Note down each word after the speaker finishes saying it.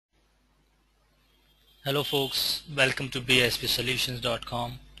Hello folks, welcome to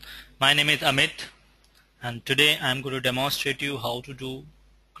bspsolutions.com. My name is Amit and today I'm going to demonstrate you how to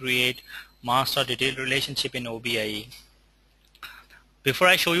create master detailed relationship in Obiee. Before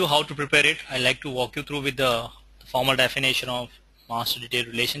I show you how to prepare it, I'd like to walk you through with the formal definition of master detailed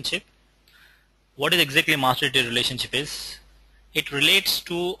relationship. What is exactly master detailed relationship is? It relates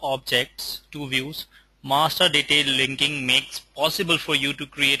two objects, two views. Master detailed linking makes possible for you to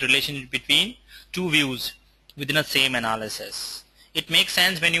create relationship between two views within a same analysis. It makes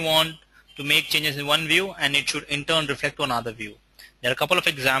sense when you want to make changes in one view and it should in turn reflect on another view. There are a couple of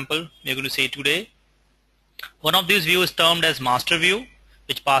examples we are going to say today. One of these views is termed as master view,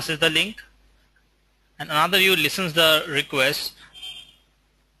 which passes the link, and another view listens the request.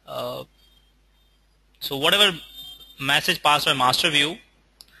 So whatever message passed by master view,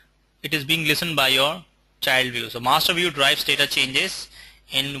 it is being listened by your child view. So master view drives data changes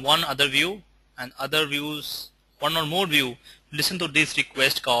in one other view, and other views, one or more view, listen to this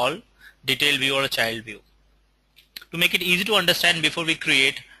request called detailed view or a child view. To make it easy to understand before we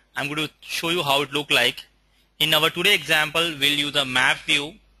create, I'm going to show you how it look like. In our today example, we'll use a map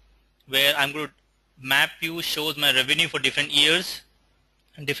view where I'm going to map view shows my revenue for different years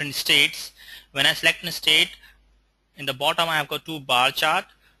and different states. When I select a state, in the bottom I have got two bar chart.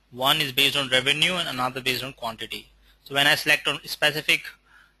 One is based on revenue and another based on quantity. So when I select on specific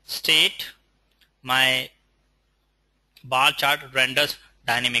state, my bar chart renders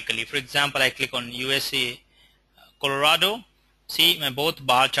dynamically. For example, I click on USA, Colorado. See, my both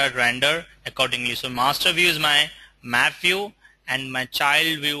bar chart render accordingly. So master view is my map view and my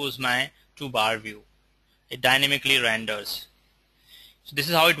child view is my two bar view. It dynamically renders. So this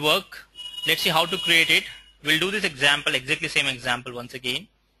is how it works. Let's see how to create it. We'll do this example, exactly same example once again.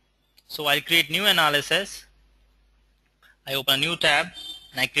 So I'll create new analysis. I open a new tab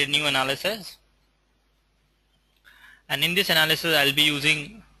and I create new analysis. And in this analysis I'll be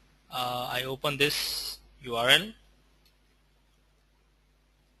using, I open this URL.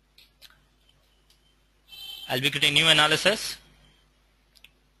 I'll be creating new analysis.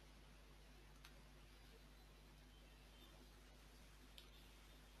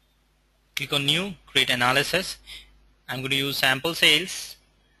 Click on new, create analysis. I'm going to use sample sales,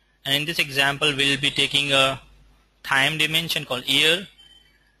 and in this example we'll be taking a time dimension called year.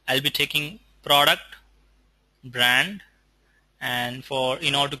 I'll be taking product, brand, and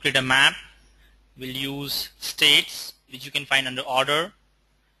in order to create a map we'll use states, which you can find under order,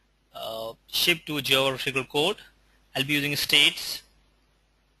 ship to geographical code. I'll be using states,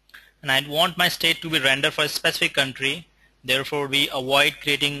 and I want my state to be rendered for a specific country. Therefore we avoid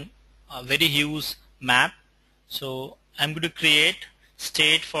creating a very huge map. So I'm going to create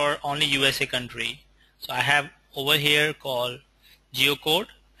state for only USA country. So I have over here called geocode.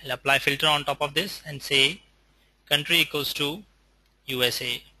 I'll apply filter on top of this and say country equals to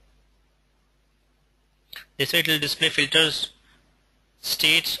USA. This way it will display filters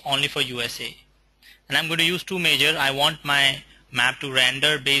states only for USA. And I'm going to use two measures. I want my map to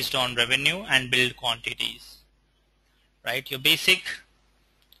render based on revenue and build quantities. Right, your basic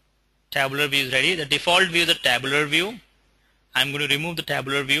tabular view is ready. The default view is a tabular view. I'm going to remove the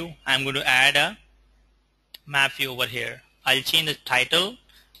tabular view. I'm going to add a map view over here. I'll change the title,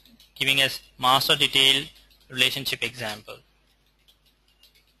 giving us master detailed relationship example.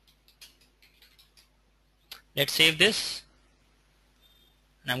 Let's save this.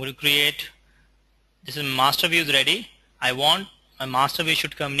 And I'm going to create, this is master view is ready. I want my master view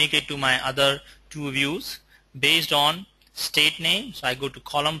should communicate to my other two views based on state name. So I go to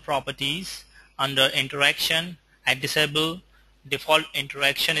column properties, under interaction, I disable default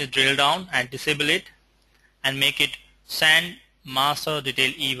interaction is drill down, I disable it and make it send master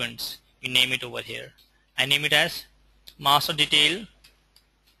detail events. You name it over here. I name it as master detail,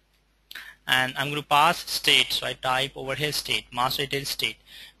 and I'm going to pass state. So I type over here state, master detail state.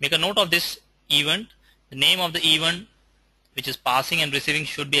 Make a note of this event. The name of the event which is passing and receiving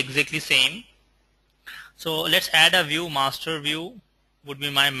should be exactly same. So let's add a view. Master view would be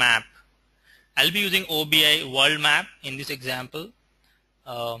my map. I'll be using Obiee world map in this example,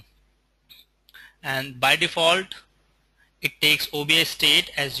 and by default it takes Obiee state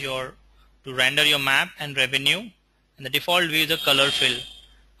as to render your map and revenue, and the default view is a color fill.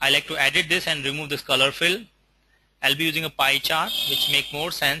 I like to edit this and remove this color fill. I'll be using a pie chart which make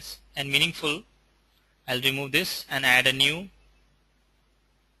more sense and meaningful. I'll remove this and add a new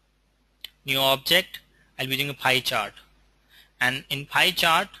object. I'll be using a pie chart, and in pie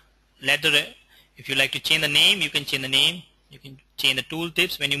chart if you like to change the name, you can change the name. You can change the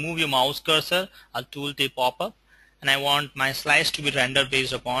tooltips. When you move your mouse cursor, a tooltip pop up, and I want my slice to be rendered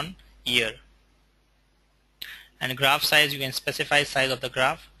based upon year. And graph size, you can specify size of the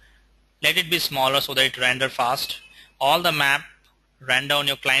graph. Let it be smaller so that it render fast. All the map render on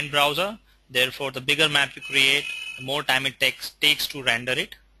your client browser. Therefore, the bigger map you create, the more time it takes to render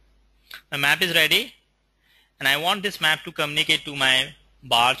it. My map is ready, and I want this map to communicate to my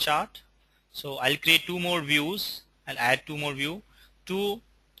bar chart. So I'll create two more views. I'll add two more views. Two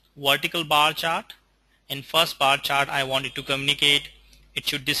vertical bar chart. In first bar chart, I want it to communicate. It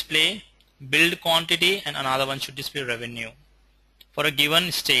should display build quantity, and another one should display revenue for a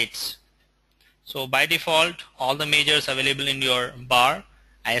given states. So by default, all the measures available in your bar,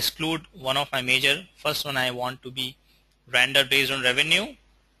 I exclude one of my measure. First one I want to be render based on revenue,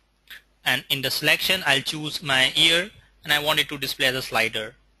 and in the selection I'll choose my year, and I want it to display as a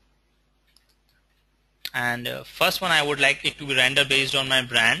slider. And first one I would like it to be render based on my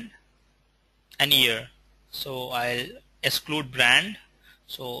brand and year. So I'll exclude brand.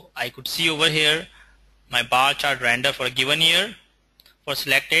 So I could see over here my bar chart render for a given year for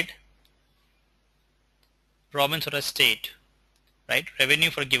selected province or a state, right? Revenue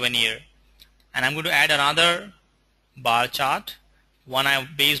for a given year. And I'm going to add another bar chart. One I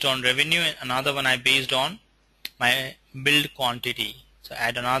based on revenue and another one I based on my build quantity. So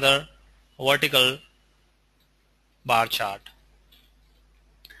add another vertical bar chart.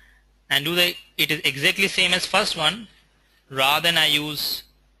 And it is exactly same as first one. Rather than I use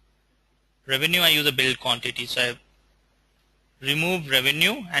revenue, I use a build quantity. So I remove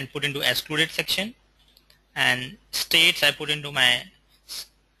revenue and put into excluded section, and states I put into my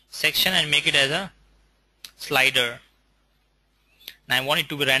section and make it as a slider. And I want it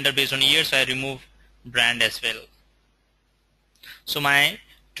to be rendered based on year, so I remove brand as well. So my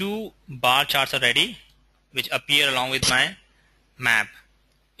two bar charts are ready, which appear along with my map.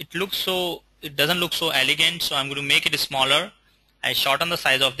 It doesn't look so elegant, so I'm going to make it smaller. I shorten the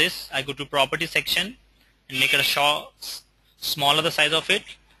size of this. I go to property section and make it smaller the size of it.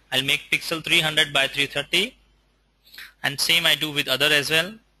 I'll make pixel 300 by 330, and same I do with other as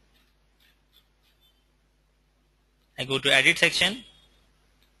well. I go to edit section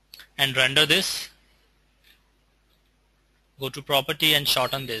and render this. Go to property and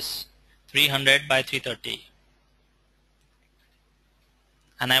shorten this 300 by 330.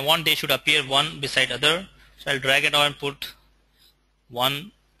 And I want they should appear one beside other. So I'll drag it out and put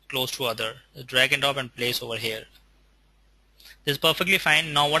one close to other. Drag and drop and place over here. This is perfectly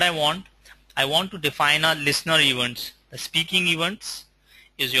fine. Now what I want to define a listener events. The speaking events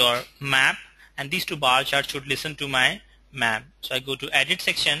is your map, and these two bar charts should listen to my map. So I go to edit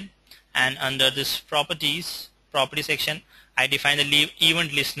section, and under this property section, I define the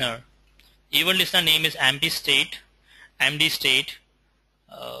event listener. Event listener name is MD state,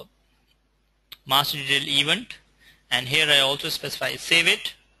 master detail event, and here I also specify save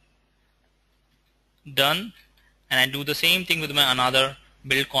it, done, and I do the same thing with my another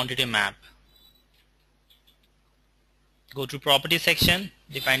build quantity map. Go to property section,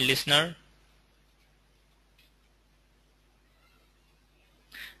 define listener,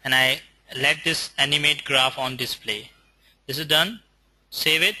 and I let this animate graph on display. This is done.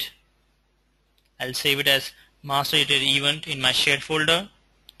 Save it. I'll save it as master detail event in my shared folder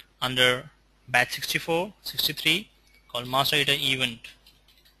under batch 63 called master detail event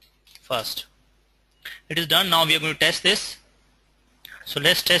first. It is done. Now we are going to test this. So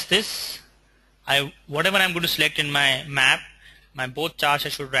let's test this. Whatever I'm going to select in my map, my both charts I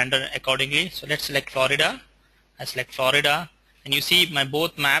should render accordingly. So let's select Florida. I select Florida, and you see my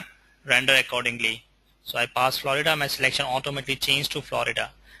both map render accordingly. So I pass Florida, my selection automatically changed to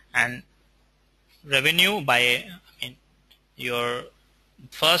Florida. And revenue your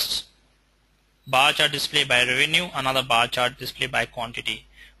first bar chart display by revenue, another bar chart display by quantity.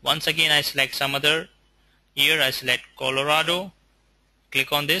 Once again I select some other year, I select Colorado,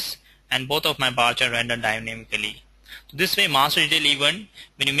 click on this, and both of my bar chart render dynamically. So this way master detail event,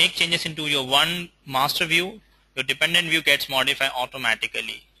 when you make changes into your one master view, your dependent view gets modified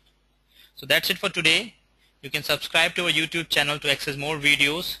automatically. So that's it for today. You can subscribe to our YouTube channel to access more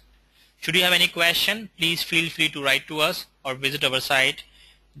videos. Should you have any question, please feel free to write to us or visit our site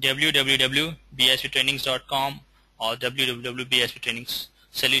www.bsptrainings.com or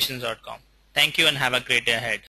www.bsptrainingssolutions.com. Thank you and have a great day ahead.